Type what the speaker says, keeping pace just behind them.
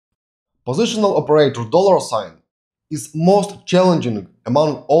Positional operator $sign is most challenging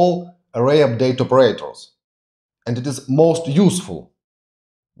among all array update operators, and it is most useful.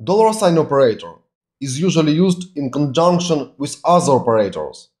 $sign operator is usually used in conjunction with other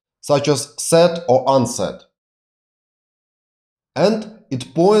operators, such as set or unset. And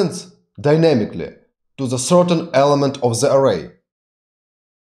it points dynamically to the certain element of the array.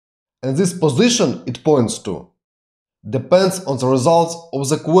 And this position it points to depends on the results of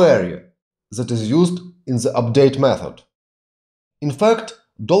the query that is used in the update method. In fact,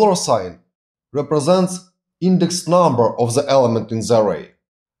 $sign represents index number of the element in the array,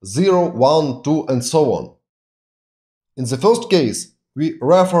 0, 1, 2, and so on. In the first case, we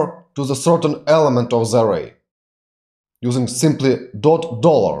refer to the certain element of the array, using simply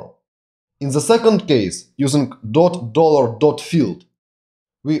 $. In the second case, using $.field,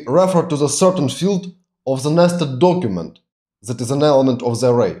 we refer to the certain field of the nested document that is an element of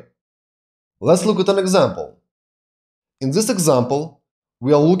the array. Let's look at an example. In this example,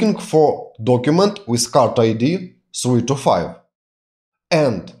 we are looking for document with cart ID 3 to 5,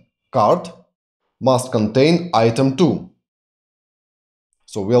 and cart must contain item 2.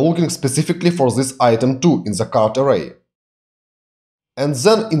 So we are looking specifically for this item 2 in the cart array. And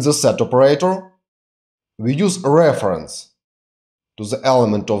then in the set operator, we use a reference to the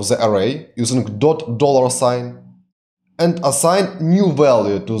element of the array using $sign and assign new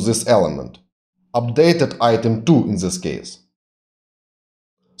value to this element, updated item 2 in this case.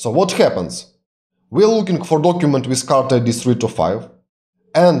 So what happens? We are looking for document with cart ID 3 to 5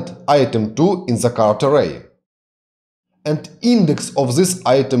 and item 2 in the cart array. And index of this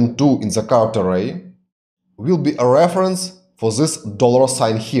item 2 in the cart array will be a reference for this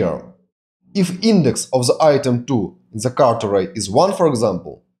 $sign here. If index of the item 2 in the cart array is 1, for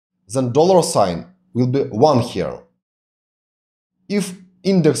example, then $sign will be 1 here. If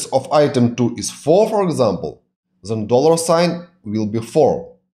index of item 2 is 4, for example, then $sign will be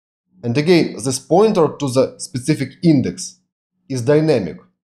 4. And again, this pointer to the specific index is dynamic.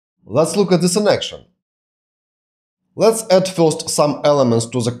 Let's look at this in action. Let's add first some elements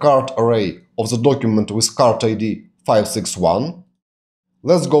to the cart array of the document with cart ID 561.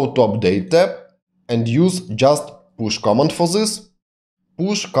 Let's go to Update tab and use just push command for this.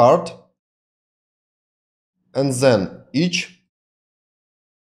 Push cart and then each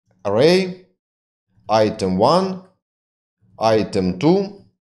array, item 1, item 2,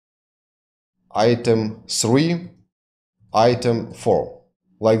 item 3, item 4,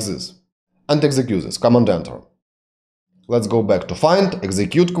 like this, and execute this, command enter. Let's go back to find,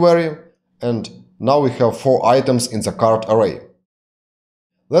 execute query, and now we have 4 items in the cart array.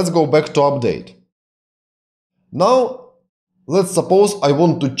 Let's go back to update. Now, let's suppose I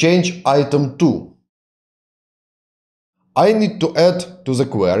want to change item 2. I need to add to the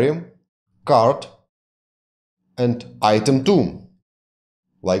query cart and item 2,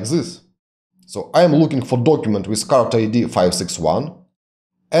 like this. So I am looking for document with cart ID 561,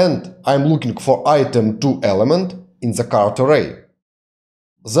 and I am looking for item 2 element in the cart array.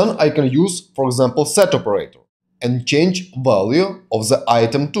 Then I can use, for example, set operator and change value of the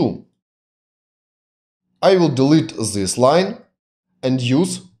item 2. I will delete this line and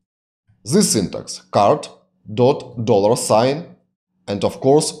use this syntax, cart.$sign, and of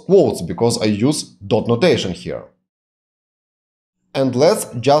course quotes, because I use dot notation here. And let's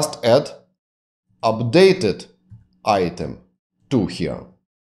just add updated item 2 here,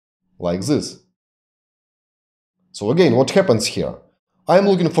 like this. So again, what happens here? I am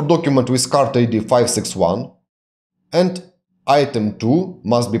looking for document with cart ID 561, and item 2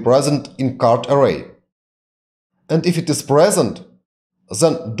 must be present in cart array. And if it is present,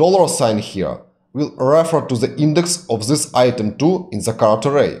 then $sign here will refer to the index of this item 2 in the cart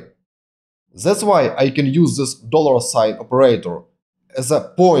array. That's why I can use this $sign operator as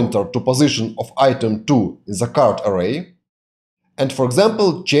a pointer to position of item 2 in the cart array, and for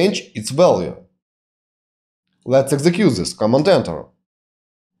example change its value. Let's execute this, command enter,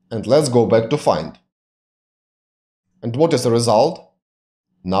 and let's go back to find. And what is the result?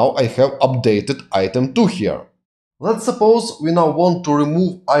 Now I have updated item 2 here. Let's suppose we now want to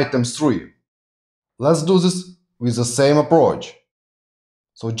remove item 3. Let's do this with the same approach.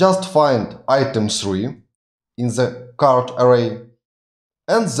 So just find item 3 in the cart array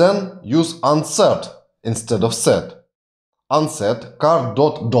and then use unset instead of set. Unset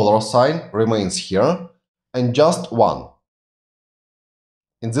cart.$sign remains here and just 1.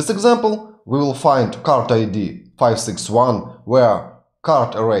 In this example, we will find cart ID 561 where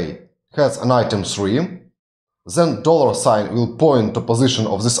cart array has an item 3, then $sign will point to position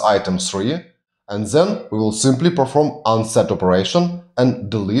of this item 3, and then we will simply perform unset operation and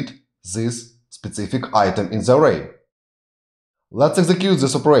delete this specific item in the array. Let's execute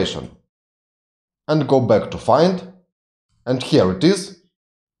this operation and go back to find, and here it is.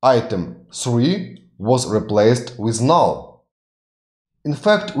 Item 3 was replaced with null. In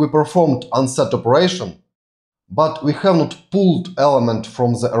fact, we performed unset operation, but we have not pulled element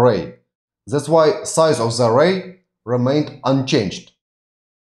from the array. That's why size of the array remained unchanged.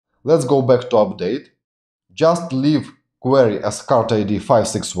 Let's go back to update. Just leave query as cart ID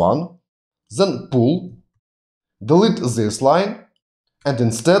 561, then pull, delete this line, and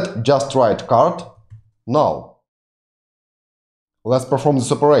instead just write cart null. Let's perform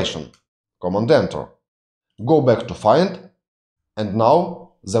this operation. Command Enter. Go back to find, and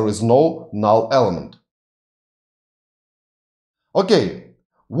now there is no null element. Okay,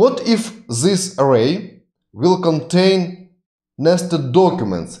 what if this array will contain nested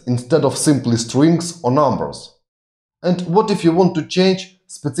documents instead of simply strings or numbers? And what if you want to change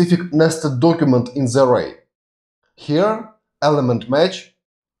specific nested document in the array? Here, element match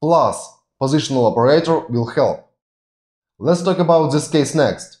plus positional operator will help. Let's talk about this case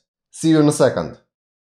next. See you in a second.